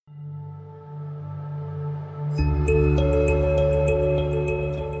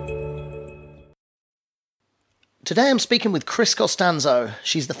Today I'm speaking with Chris Costanzo.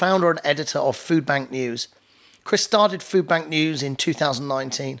 She's the founder and editor of Food Bank News. Chris started Food Bank News in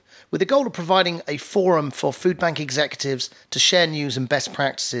 2019 with the goal of providing a forum for food bank executives to share news and best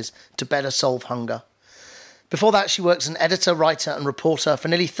practices to better solve hunger. Before that, she worked as an editor, writer and reporter for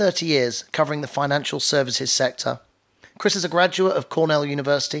nearly 30 years, covering the financial services sector. Chris is a graduate of Cornell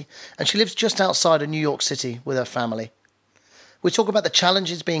University and she lives just outside of New York City with her family. We talk about the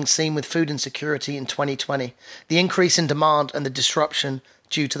challenges being seen with food insecurity in 2020, the increase in demand and the disruption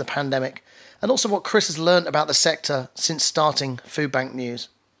due to the pandemic, and also what Chris has learned about the sector since starting Food Bank News.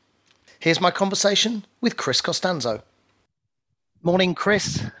 Here's my conversation with Chris Costanzo. Morning,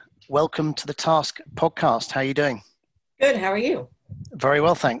 Chris. Welcome to the Task podcast. How are you doing? Good. How are you? Very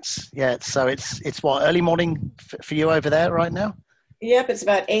well, thanks. Yeah, so it's what, early morning for you over there right now? Yep, it's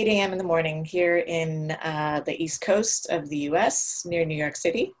about 8 a.m. in the morning here in the East Coast of the U.S. near New York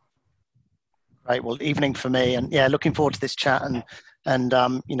City. Right. Well, evening for me, and yeah, looking forward to this chat and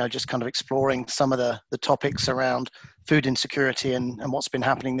just kind of exploring some of the topics around food insecurity and what's been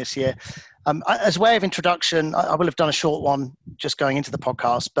happening this year. As a way of introduction, I will have done a short one just going into the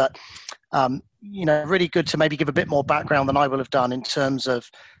podcast, but really good to maybe give a bit more background than I will have done in terms of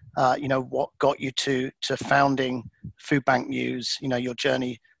what got you to founding Food Bank News, your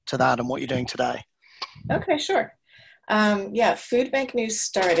journey to that and what you're doing today. Okay, sure. Food Bank News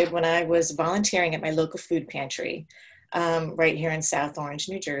started when I was volunteering at my local food pantry right here in South Orange,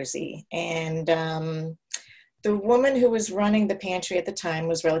 New Jersey. And the woman who was running the pantry at the time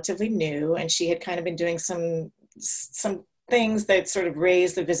was relatively new, and she had kind of been doing some things that sort of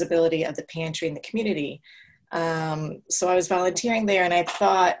raised the visibility of the pantry in the community. So I was volunteering there, and I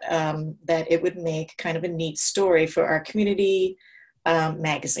thought that it would make kind of a neat story for our community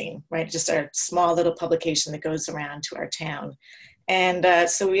magazine, right? Just our small little publication that goes around to our town. And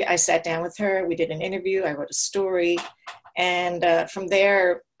so I sat down with her, we did an interview, I wrote a story, and from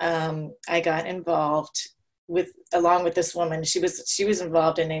there I got involved along with this woman. She was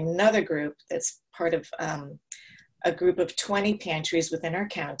involved in another group that's part of a group of 20 pantries within our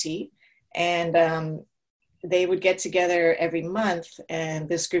county, and they would get together every month, and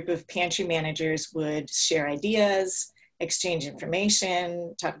this group of pantry managers would share ideas, exchange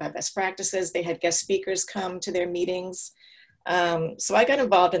information, talk about best practices. They had guest speakers come to their meetings. So I got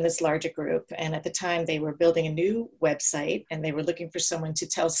involved in this larger group, and at the time they were building a new website and they were looking for someone to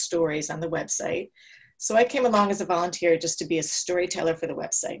tell stories on the website. So I came along as a volunteer just to be a storyteller for the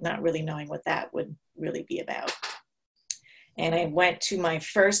website, not really knowing what that would really be about. And I went to my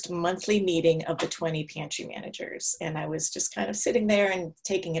first monthly meeting of the 20 pantry managers, and I was just kind of sitting there and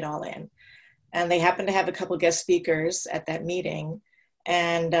taking it all in. And they happened to have a couple guest speakers at that meeting,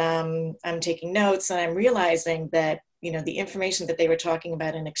 and I'm taking notes, and I'm realizing that the information that they were talking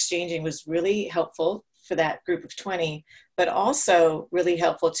about and exchanging was really helpful for that group of 20, but also really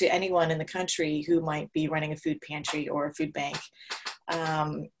helpful to anyone in the country who might be running a food pantry or a food bank.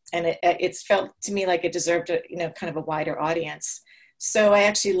 And it felt to me like it deserved kind of a wider audience. So I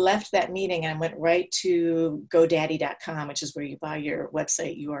actually left that meeting and went right to GoDaddy.com, which is where you buy your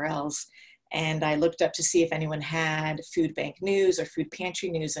website URLs. And I looked up to see if anyone had Food Bank News or Food Pantry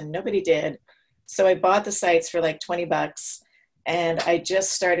News, and nobody did. So I bought the sites for like $20, and I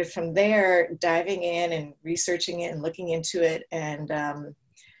just started from there, diving in and researching it and looking into it, and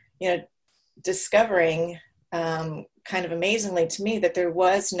discovering kind of amazingly to me that there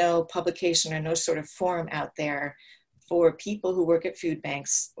was no publication or no sort of forum out there for people who work at food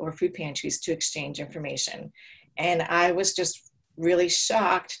banks or food pantries to exchange information. And I was just really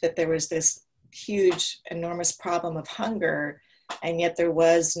shocked that there was this huge, enormous problem of hunger, and yet there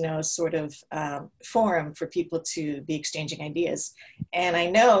was no sort of forum for people to be exchanging ideas. And I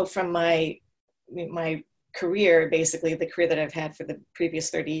know from my career, basically the career that I've had for the previous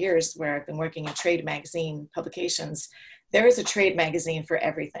 30 years, where I've been working in trade magazine publications, there is a trade magazine for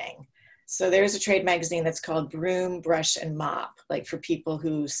everything. So there's a trade magazine that's called Broom, Brush, and Mop, like for people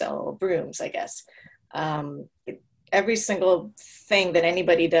who sell brooms, I guess. Every single thing that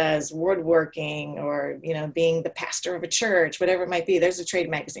anybody does, woodworking or, being the pastor of a church, whatever it might be, there's a trade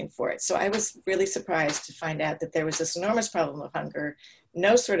magazine for it. So I was really surprised to find out that there was this enormous problem of hunger,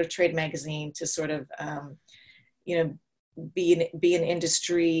 no sort of trade magazine to sort of, be an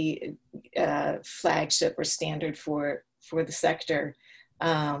industry flagship or standard for the sector.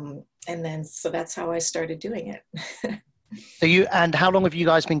 So that's how I started doing it. And how long have you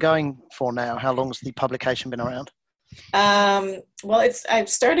guys been going for now? How long has the publication been around? I've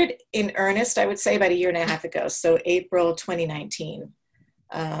started in earnest, I would say, about 1.5 years ago. So April 2019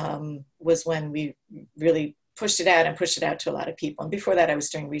 was when we really pushed it out and pushed it out to a lot of people. And before that, I was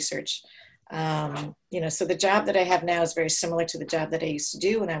doing research. So the job that I have now is very similar to the job that I used to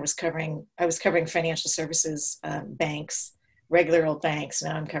do when I was covering financial services, banks, regular old banks.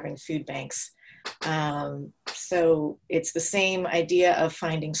 Now I'm covering food banks. So it's the same idea of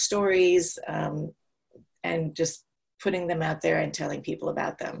finding stories and just putting them out there and telling people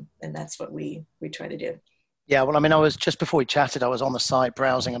about them. And that's what we try to do. Yeah, well, I mean, I was just before we chatted, I was on the site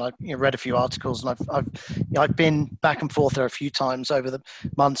browsing, and I read a few articles, and I've been back and forth there a few times over the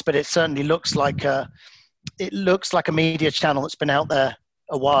months, but it certainly looks like a media channel that's been out there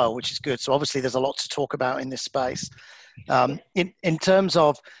a while, which is good. So obviously, there's a lot to talk about in this space. In terms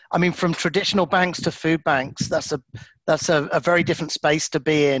of, I mean, from traditional banks to food banks, that's a very different space to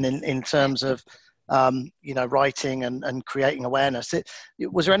be in terms of writing and creating awareness.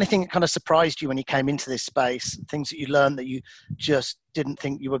 Was there anything that kind of surprised you when you came into this space? Things that you learned that you just didn't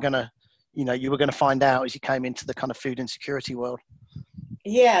think you were going to find out as you came into the kind of food insecurity world?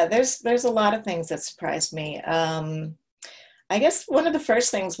 Yeah, there's a lot of things that surprised me. I guess one of the first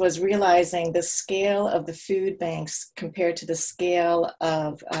things was realizing the scale of the food banks compared to the scale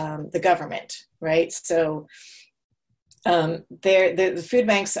of the government, right? So the food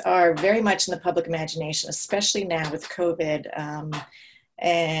banks are very much in the public imagination, especially now with COVID,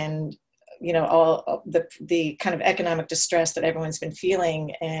 and all the kind of economic distress that everyone's been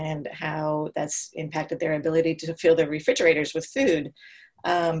feeling, and how that's impacted their ability to fill their refrigerators with food.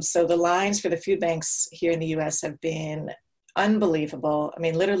 So the lines for the food banks here in the U.S. have been unbelievable. I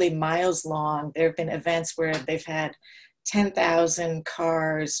mean, literally miles long. There have been events where they've had 10,000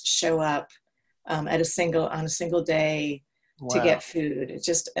 cars show up on a single day. Wow. To get food. It's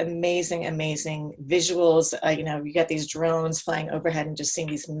just amazing visuals. You got these drones flying overhead and just seeing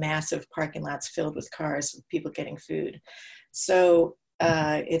these massive parking lots filled with cars with people getting food. So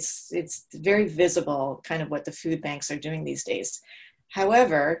it's very visible kind of what the food banks are doing these days.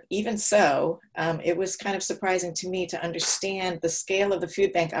 However, even so, it was kind of surprising to me to understand the scale of the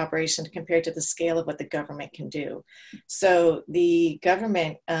food bank operation compared to the scale of what the government can do. So the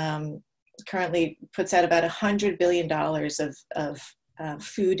government currently puts out about $100 billion of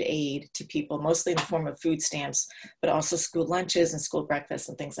food aid to people, mostly in the form of food stamps, but also school lunches and school breakfasts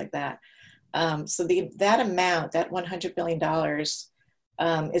and things like that. So that amount, that $100 billion,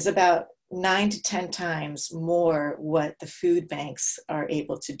 is about 9 to 10 times more what the food banks are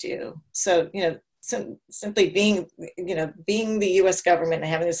able to do. So, simply being the U.S. government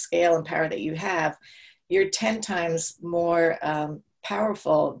and having the scale and power that you have, you're 10 times more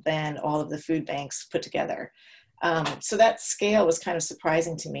powerful than all of the food banks put together. So that scale was kind of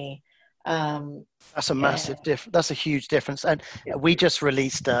surprising to me. That's a massive that's a huge difference. And we just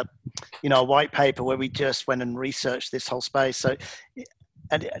released a white paper where we just went and researched this whole space. So,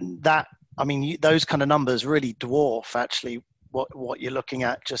 and that, I mean, those kind of numbers really dwarf actually what you're looking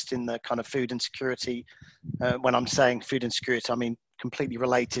at just in the kind of food insecurity. When I'm saying food insecurity, I mean completely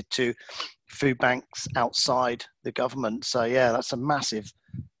related to food banks outside the government. So yeah, that's a massive,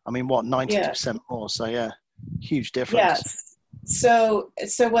 92% more. So yeah, huge difference. Yes. So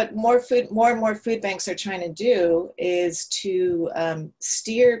what more and more food banks are trying to do is to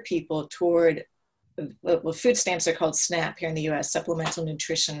steer people toward, well, food stamps are called SNAP here in the U.S., Supplemental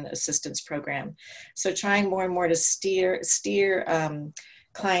Nutrition Assistance Program. So trying more and more to steer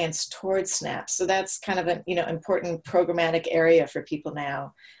clients towards SNAP. So that's kind of an important programmatic area for people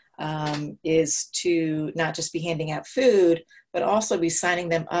now, is to not just be handing out food, but also be signing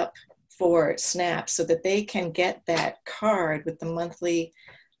them up for SNAP so that they can get that card with the monthly,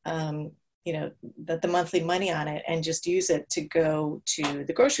 the monthly money on it, and just use it to go to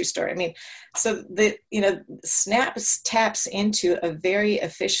the grocery store. I mean, so SNAP taps into a very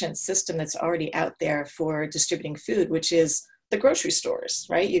efficient system that's already out there for distributing food, which is the grocery stores,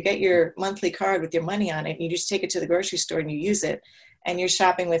 right? You get your monthly card with your money on it, and you just take it to the grocery store and you use it, and you're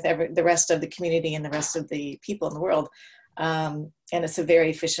shopping with the rest of the community and the rest of the people in the world. And it's a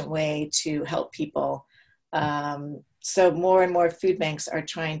very efficient way to help people. So more and more food banks are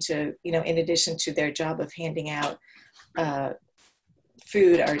trying to, in addition to their job of handing out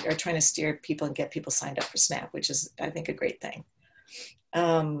food, are trying to steer people and get people signed up for SNAP, which is, I think, a great thing.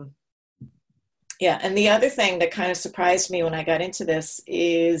 And the other thing that kind of surprised me when I got into this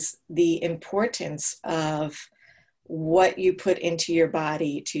is the importance of what you put into your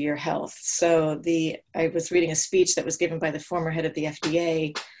body to your health. So I was reading a speech that was given by the former head of the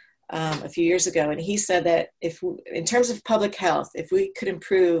FDA a few years ago, and he said that in terms of public health, if we could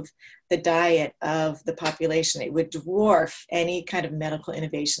improve the diet of the population, it would dwarf any kind of medical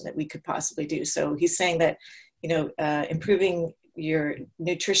innovation that we could possibly do. So he's saying that, improving your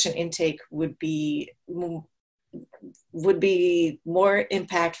nutrition intake would be would be more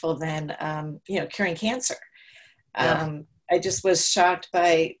impactful than, curing cancer. Yeah. I just was shocked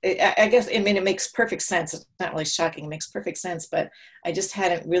by, I guess, I mean, it makes perfect sense. It's not really shocking, it makes perfect sense, but I just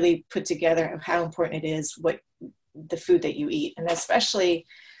hadn't really put together how important it is, what the food that you eat. And especially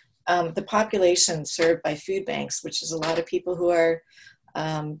the population served by food banks, which is a lot of people who are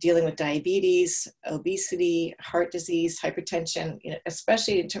dealing with diabetes, obesity, heart disease, hypertension,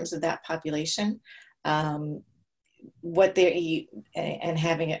 especially in terms of that population. What they eat and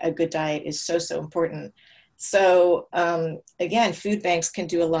having a good diet is so, so important. So again, food banks can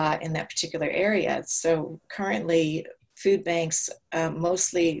do a lot in that particular area. So currently, food banks,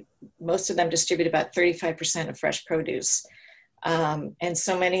 most of them distribute about 35% of fresh produce. And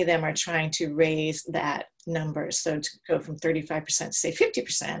so many of them are trying to raise that number. So to go from 35% to say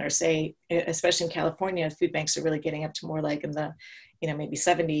 50%, or say, especially in California, food banks are really getting up to more like in the, maybe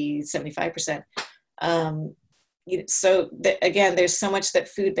 70, 75%. Again, there's so much that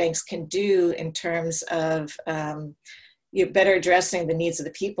food banks can do in terms of better addressing the needs of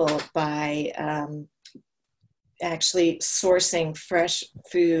the people by actually sourcing fresh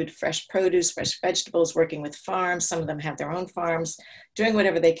food, fresh produce, fresh vegetables, working with farms. Some of them have their own farms, doing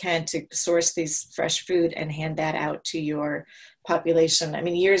whatever they can to source these fresh food and hand that out to your population. I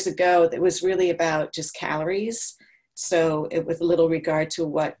mean, years ago, it was really about just calories. So with little regard to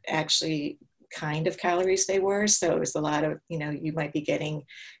what actually kind of calories they were. So it was a lot of, you might be getting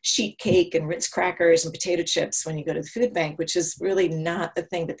sheet cake and Ritz crackers and potato chips when you go to the food bank, which is really not the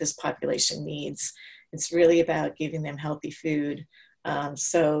thing that this population needs. It's really about giving them healthy food.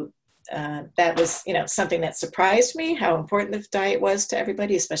 So that was, something that surprised me, how important the diet was to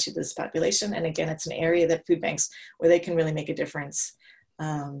everybody, especially this population. And again, it's an area that food banks, where they can really make a difference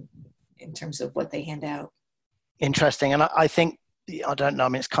in terms of what they hand out. Interesting. And I think, I don't know, I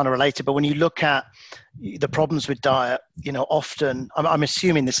mean, it's kind of related, but when you look at the problems with diet, often, I'm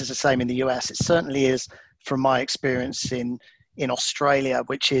assuming this is the same in the US. It certainly is from my experience in Australia,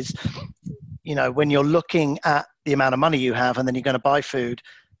 which is, when you're looking at the amount of money you have and then you're going to buy food,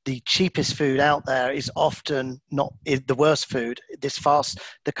 the cheapest food out there is often not the worst food.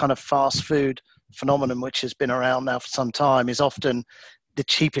 The kind of fast food phenomenon, which has been around now for some time, is often the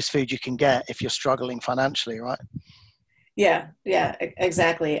cheapest food you can get if you're struggling financially, right? Yeah,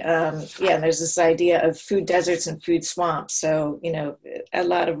 exactly. There's this idea of food deserts and food swamps. So, a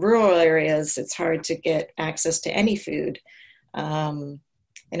lot of rural areas, it's hard to get access to any food.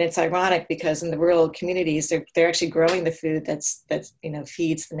 And it's ironic because in the rural communities, they're actually growing the food that's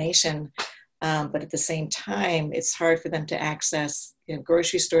feeds the nation. But at the same time, it's hard for them to access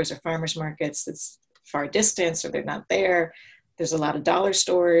grocery stores or farmers markets that's far distance, or they're not there. There's a lot of dollar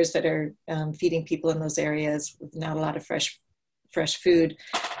stores that are feeding people in those areas with not a lot of fresh food.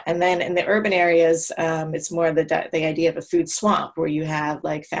 And then in the urban areas, it's more the idea of a food swamp, where you have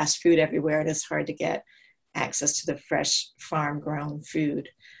like fast food everywhere, and it's hard to get access to the fresh farm-grown food.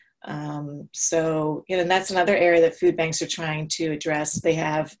 And that's another area that food banks are trying to address. They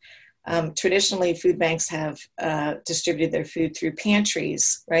have traditionally, food banks have distributed their food through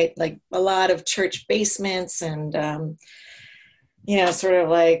pantries, right? Like a lot of church basements and sort of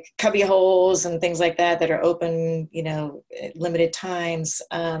like cubby holes and things like that are open, at limited times.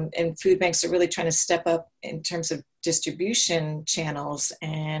 And food banks are really trying to step up in terms of distribution channels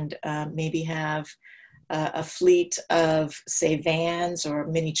and maybe have a fleet of, say, vans or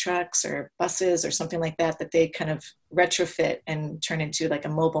mini trucks or buses or something like that they kind of retrofit and turn into like a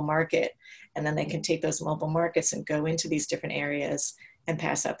mobile market. And then they can take those mobile markets and go into these different areas and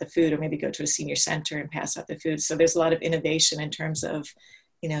pass out the food, or maybe go to a senior center and pass out the food. So there's a lot of innovation in terms of,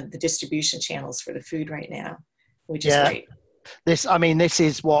 the distribution channels for the food right now, which is great. This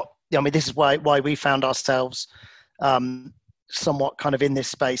is why we found ourselves somewhat kind of in this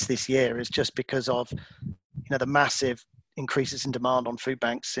space this year, is just because of, the massive increases in demand on food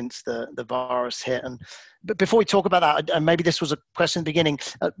banks since the virus hit. But before we talk about that, and maybe this was a question at the beginning,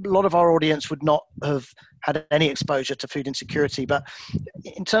 a lot of our audience would not have had any exposure to food insecurity. But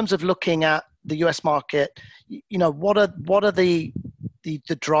in terms of looking at the US market, what are the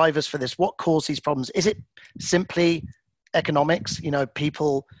drivers for this? What caused these problems? Is it simply economics,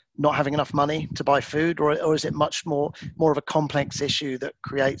 people not having enough money to buy food, or is it much more of a complex issue that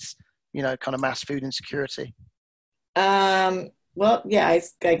creates, kind of mass food insecurity? Well, yeah,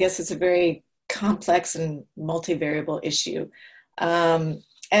 I guess it's a very complex and multivariable issue. And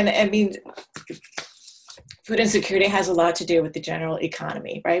I mean, food insecurity has a lot to do with the general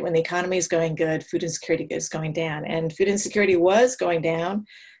economy, right? When the economy is going good, food insecurity is going down. And food insecurity was going down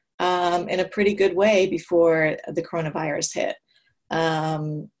in a pretty good way before the coronavirus hit.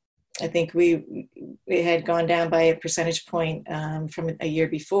 I think we had gone down by a percentage point from a year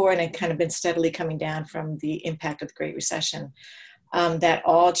before, and it kind of been steadily coming down from the impact of the Great Recession. That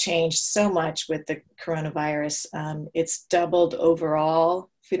all changed so much with the coronavirus. It's doubled overall.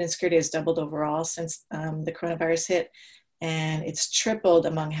 Food insecurity has doubled overall since the coronavirus hit, and it's tripled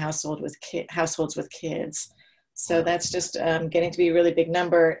among households with kids. So that's just getting to be a really big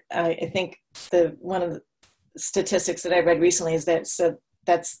number. I think one of the statistics that I read recently is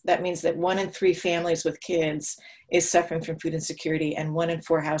that means that 1 in 3 families with kids is suffering from food insecurity, and 1 in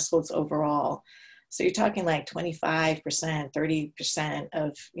 4 households overall. So you're talking like 25%, 30%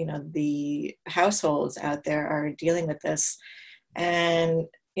 of, the households out there are dealing with this. And,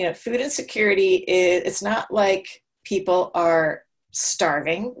 food insecurity it's not like people are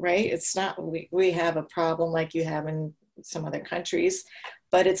starving, right? It's not, we have a problem like you have in some other countries,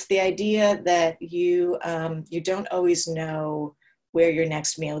 but it's the idea that you don't always know where your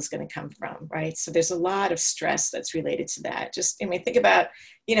next meal is going to come from, right? So there's a lot of stress that's related to that. Think about,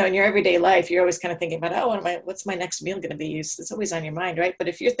 in your everyday life, you're always kind of thinking about, what's my next meal going to be? It's always on your mind, right? But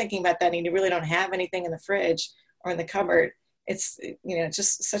if you're thinking about that and you really don't have anything in the fridge or in the cupboard, it's,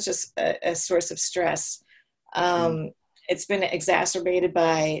 just such a source of stress. It's been exacerbated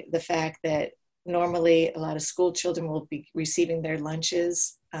by the fact that normally a lot of school children will be receiving their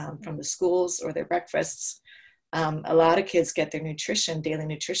lunches from the schools or their breakfasts. A lot of kids get their daily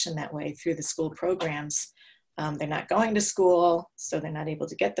nutrition that way through the school programs. They're not going to school, so they're not able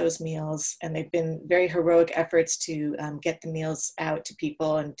to get those meals. And they've been very heroic efforts to get the meals out to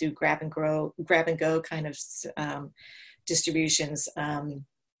people and do grab and go kind of distributions.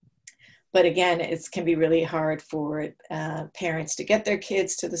 But again, it can be really hard for parents to get their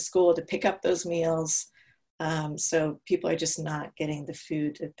kids to the school to pick up those meals. So people are just not getting the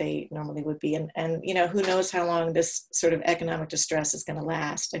food that they normally would be. And who knows how long this sort of economic distress is going to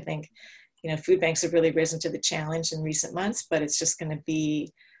last. I think, food banks have really risen to the challenge in recent months, but it's just going to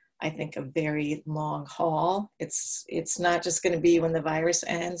be, I think, a very long haul. It's not just going to be when the virus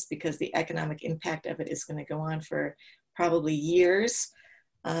ends, because the economic impact of it is going to go on for probably years.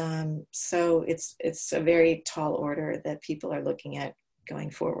 So it's a very tall order that people are looking at going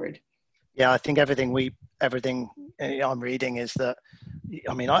forward. Yeah, I think everything I'm reading is that,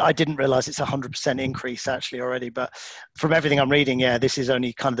 I didn't realize it's 100% increase actually already, but from everything I'm reading, this is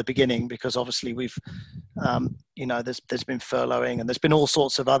only kind of the beginning, because obviously we've, there's been furloughing and there's been all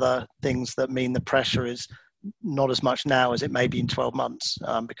sorts of other things that mean the pressure is not as much now as it may be in 12 months,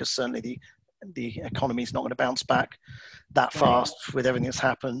 because certainly the economy is not going to bounce back that fast with everything that's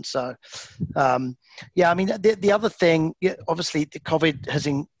happened. So, the other thing, obviously, the COVID has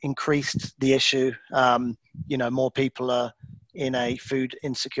increased the issue. More people are in a food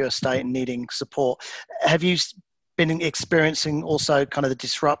insecure state and needing support. Have you been experiencing also kind of the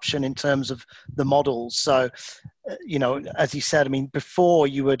disruption in terms of the models? So, as you said, before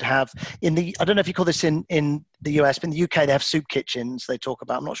you would have I don't know if you call this in the US, but in the UK, they have soup kitchens they talk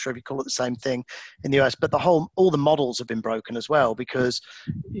about. I'm not sure if you call it the same thing in the US, but all the models have been broken as well, because,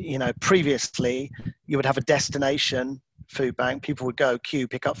 previously you would have a destination food bank, people would go queue,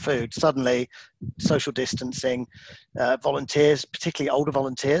 pick up food. Suddenly social distancing, volunteers, particularly older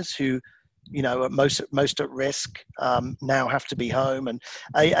volunteers who, are most at risk, now have to be home. And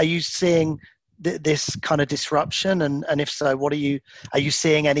are you seeing this kind of disruption? And if so, are you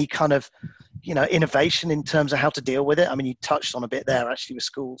seeing any kind of, innovation in terms of how to deal with it? You touched on a bit there actually with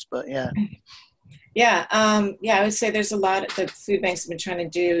schools, but yeah. Yeah. I would say there's a lot that food banks have been trying to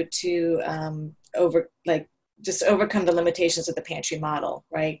do to overcome the limitations of the pantry model,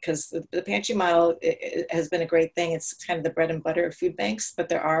 right? Because the pantry model has been a great thing. It's kind of the bread and butter of food banks, but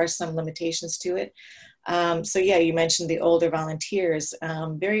there are some limitations to it. You mentioned the older volunteers.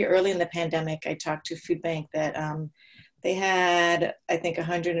 Very early in the pandemic, I talked to a food bank that they had, I think,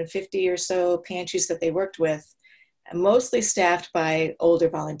 150 or so pantries that they worked with, mostly staffed by older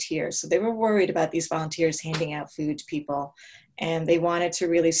volunteers. So they were worried about these volunteers handing out food to people, and they wanted to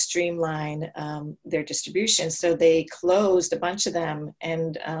really streamline their distribution. So they closed a bunch of them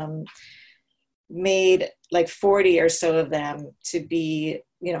and made like 40 or so of them to be,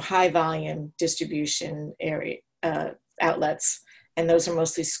 high volume distribution area outlets. And those are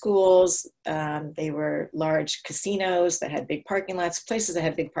mostly schools. They were large casinos that had big parking lots, places that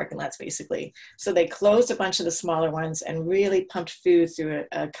had big parking lots, basically. So they closed a bunch of the smaller ones and really pumped food through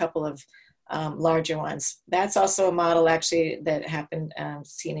a couple of larger ones. That's also a model actually that happened,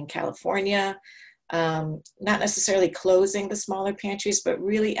 seen in California. Not necessarily closing the smaller pantries, but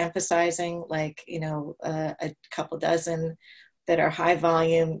really emphasizing a couple dozen that are high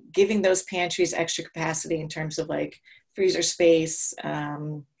volume, giving those pantries extra capacity in terms of freezer space,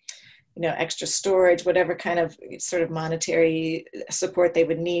 extra storage, whatever kind of sort of monetary support they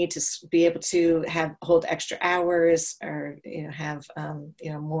would need to be able to hold extra hours, or have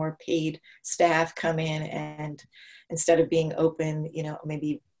more paid staff come in, and instead of being open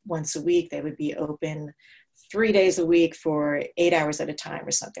maybe once a week, they would be open 3 days a week for 8 hours at a time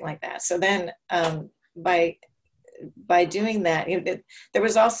or something like that. So then by doing that, there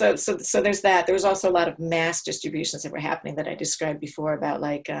was also, so there's that. There was also a lot of mass distributions that were happening that I described before about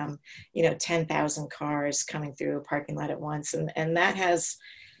 10,000 cars coming through a parking lot at once. And that has,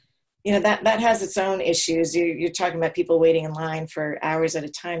 that has its own issues. You're talking about people waiting in line for hours at a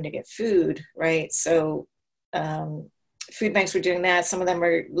time to get food, right? So food banks were doing that. Some of them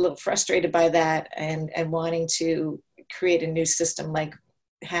were a little frustrated by that and wanting to create a new system, like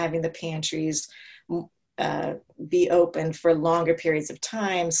having the pantries be open for longer periods of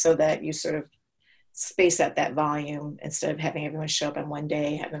time, so that you sort of space out that volume instead of having everyone show up on one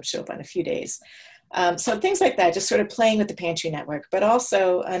day, have them show up on a few days. So things like that, just sort of playing with the pantry network. But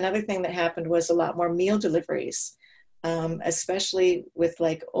also another thing that happened was a lot more meal deliveries, especially with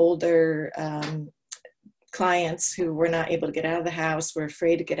older clients who were not able to get out of the house, were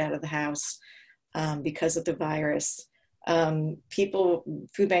afraid to get out of the house because of the virus.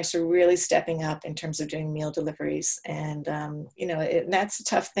 Food banks are really stepping up in terms of doing meal deliveries. And, that's a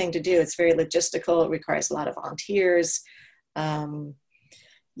tough thing to do. It's very logistical. It requires a lot of volunteers.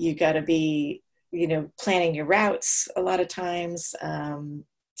 You got to be, planning your routes a lot of times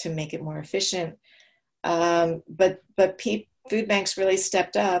to make it more efficient. But food banks really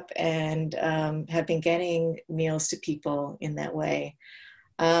stepped up and have been getting meals to people in that way.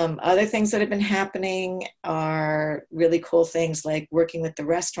 Other things that have been happening are really cool things, like working with the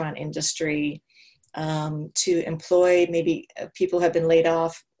restaurant industry to employ maybe people who have been laid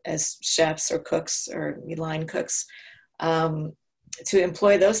off as chefs or cooks or line cooks, to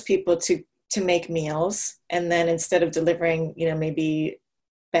employ those people to make meals. And then instead of delivering, maybe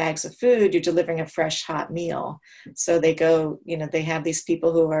bags of food, you're delivering a fresh hot meal. So they go, they have these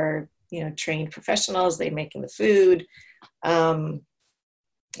people who are, trained professionals, they're making the food.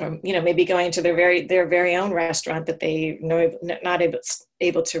 Or maybe going to their very own restaurant that they not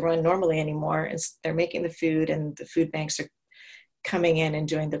able to run normally anymore, and they're making the food, and the food banks are coming in and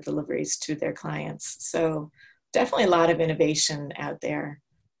doing the deliveries to their clients. So definitely a lot of innovation out there,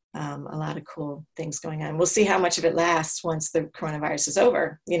 a lot of cool things going on. We'll see how much of it lasts once the coronavirus is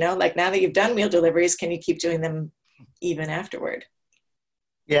over. Now that you've done meal deliveries, can you keep doing them even afterward?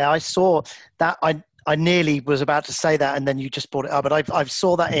 Yeah, I saw that. I nearly was about to say that, and then you just brought it up. But I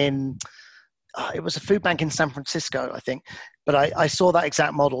saw that in, it was a food bank in San Francisco, I think. But I saw that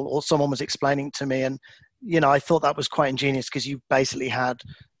exact model, or someone was explaining to me. And, I thought that was quite ingenious, because you basically had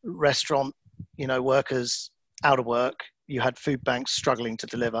restaurant, workers out of work. You had food banks struggling to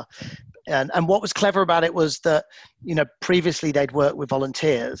deliver. And what was clever about it was that, previously they'd worked with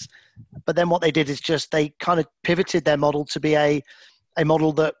volunteers. But then what they did is they kind of pivoted their model to be a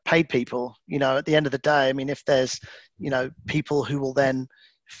model that paid people. At the end of the day, I mean, if there's, people who will then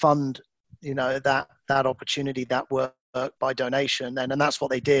fund, that opportunity, that work by donation, and that's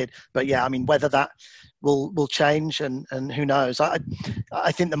what they did. But yeah, I mean, whether that will change and who knows. I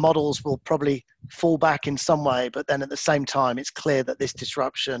think the models will probably fall back in some way, but then at the same time, it's clear that this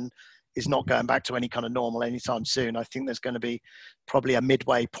disruption is not going back to any kind of normal anytime soon. I think there's going to be probably a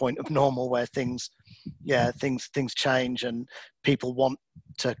midway point of normal where things change and people want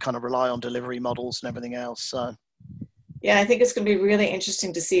to kind of rely on delivery models and everything else. So, yeah, I think it's going to be really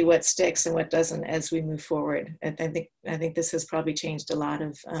interesting to see what sticks and what doesn't as we move forward. I think this has probably changed a lot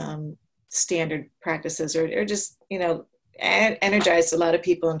of standard practices, or just energized a lot of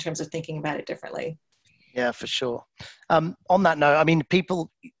people in terms of thinking about it differently. Yeah, for sure. On that note, I mean,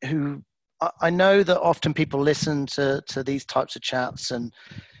 people who, I know that often people listen to these types of chats and,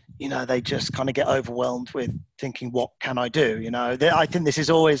 they just kind of get overwhelmed with thinking, what can I do? I think this is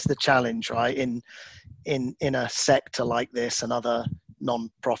always the challenge, right? In a sector like this and other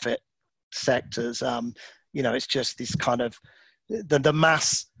non-profit sectors, it's just this kind of the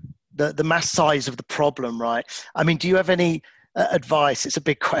mass size of the problem, right? I mean, do you have any advice? It's a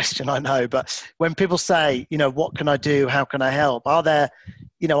big question, I know, but when people say, what can I do? How can I help? Are there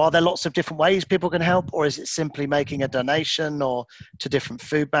lots of different ways people can help, or is it simply making a donation or to different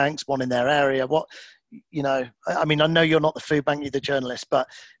food banks, one in their area? I mean, I know you're not the food bank, you're the journalist, but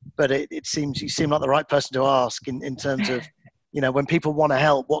it seems you seem like the right person to ask in terms of, when people want to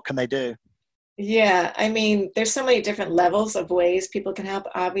help, what can they do? Yeah, I mean, there's so many different levels of ways people can help.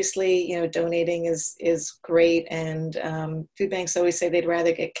 Obviously, donating is great, and food banks always say they'd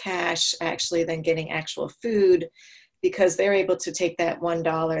rather get cash actually than getting actual food. because they're able to take that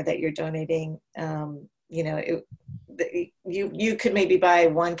 $1 that you're donating. You could maybe buy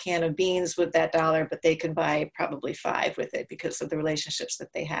 1 can of beans with that dollar, but they could buy probably 5 with it because of the relationships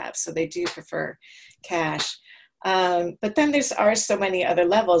that they have. So they do prefer cash. But then are so many other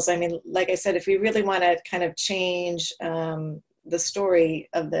levels. I mean, like I said, if we really want to kind of change the story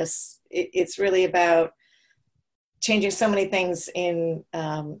of this, it's really about changing so many things in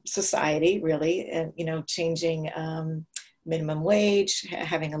society, really, and, changing minimum wage,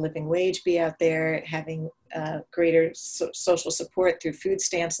 having a living wage be out there, having greater social support through food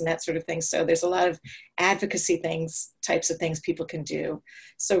stamps and that sort of thing. So there's a lot of advocacy types of things people can do.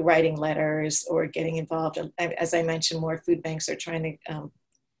 So writing letters or getting involved. As I mentioned, more food banks are trying to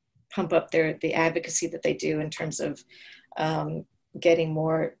pump up the advocacy that they do in terms of getting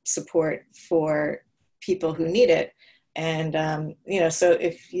more support for people who need it. And, so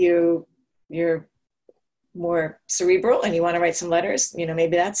if you're more cerebral and you want to write some letters,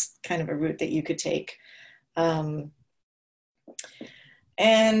 maybe that's kind of a route that you could take. In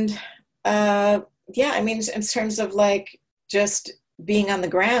terms of like just being on the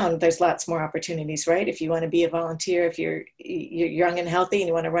ground, there's lots more opportunities, right? If you want to be a volunteer, if you're young and healthy and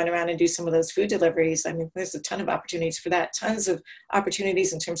you want to run around and do some of those food deliveries, I mean, there's a ton of opportunities for that, tons of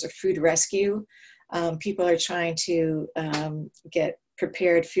opportunities in terms of food rescue. People are trying to get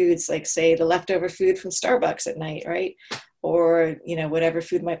prepared foods, like say the leftover food from Starbucks at night, right? Or, whatever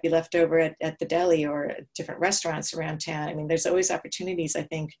food might be left over at the deli or at different restaurants around town. I mean, there's always opportunities, I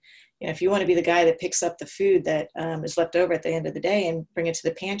think. If you want to be the guy that picks up the food that is left over at the end of the day and bring it to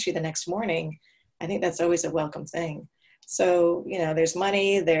the pantry the next morning, I think that's always a welcome thing. So, there's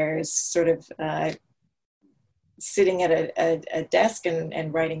money, there's sort of sitting at a desk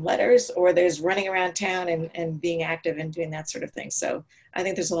and writing letters, or there's running around town and being active and doing that sort of thing. So I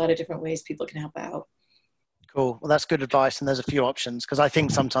think there's a lot of different ways people can help out. Cool. Well, that's good advice. And there's a few options, because I think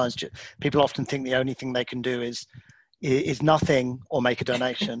sometimes people often think the only thing they can do is nothing or make a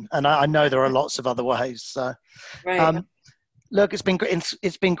donation. And I know there are lots of other ways. So, right. Look, it's been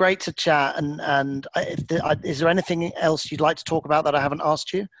great to chat. And is there anything else you'd like to talk about that I haven't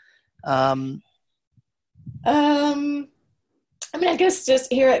asked you? I guess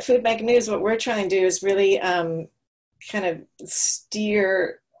just here at Food Bank News, what we're trying to do is really kind of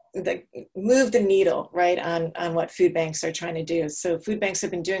move the needle, right, on what food banks are trying to do. So food banks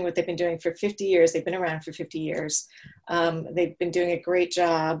have been doing what they've been doing for 50 years. They've been around for 50 years. They've been doing a great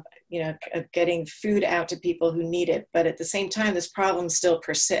job, of getting food out to people who need it. But at the same time, this problem still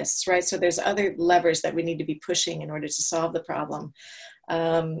persists, right? So there's other levers that we need to be pushing in order to solve the problem.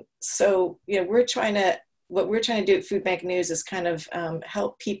 What we're trying to do at Food Bank News is kind of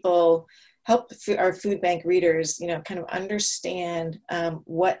help our food bank readers, kind of understand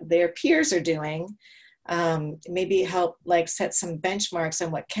what their peers are doing, maybe help like set some benchmarks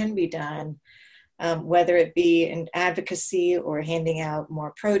on what can be done, whether it be in advocacy or handing out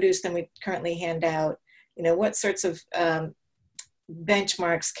more produce than we currently hand out. What sorts of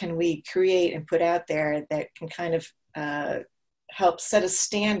benchmarks can we create and put out there that can kind of help set a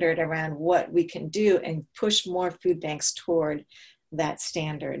standard around what we can do and push more food banks toward that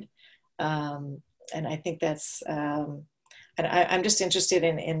standard. And I think that's, and I'm just interested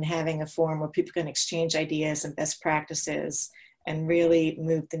in having a forum where people can exchange ideas and best practices and really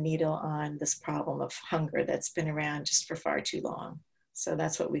move the needle on this problem of hunger that's been around just for far too long. So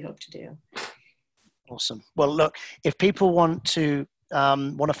that's what we hope to do. Awesome. Well, look, if people want to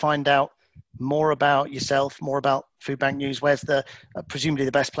find out more about yourself, more about Food Bank News, where's presumably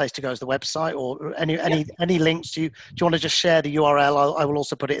the best place to go is the website, or any links? Do you want to just share the URL? I will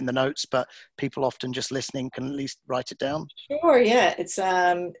also put it in the notes, but people often just listening can at least write it down. Sure, yeah. It's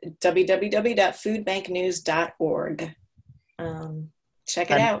www.foodbanknews.org.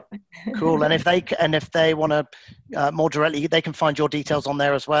 Check it out. Cool. And if they want to more directly, they can find your details on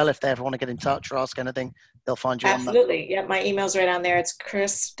there as well. If they ever want to get in touch or ask anything, they'll find you. Absolutely. Yeah, my email's right on there. It's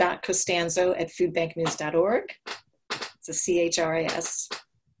chris.costanzo@foodbanknews.org. It's a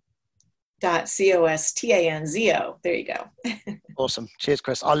CHRIS.COSTANZO. There you go. Awesome. Cheers,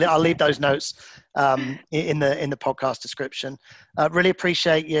 Chris. I'll leave those notes in the podcast description. Really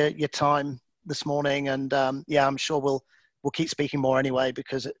appreciate your time this morning, and I'm sure we'll keep speaking more anyway,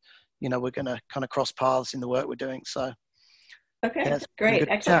 because we're going to kind of cross paths in the work we're doing. So, okay, great,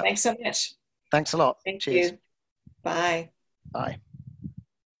 excellent. Thanks so much. Thanks a lot. Thank Cheers. you. Bye. Bye.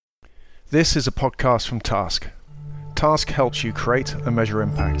 This is a podcast from Task. Task helps you create and measure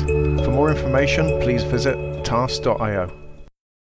impact. For more information, please visit task.io.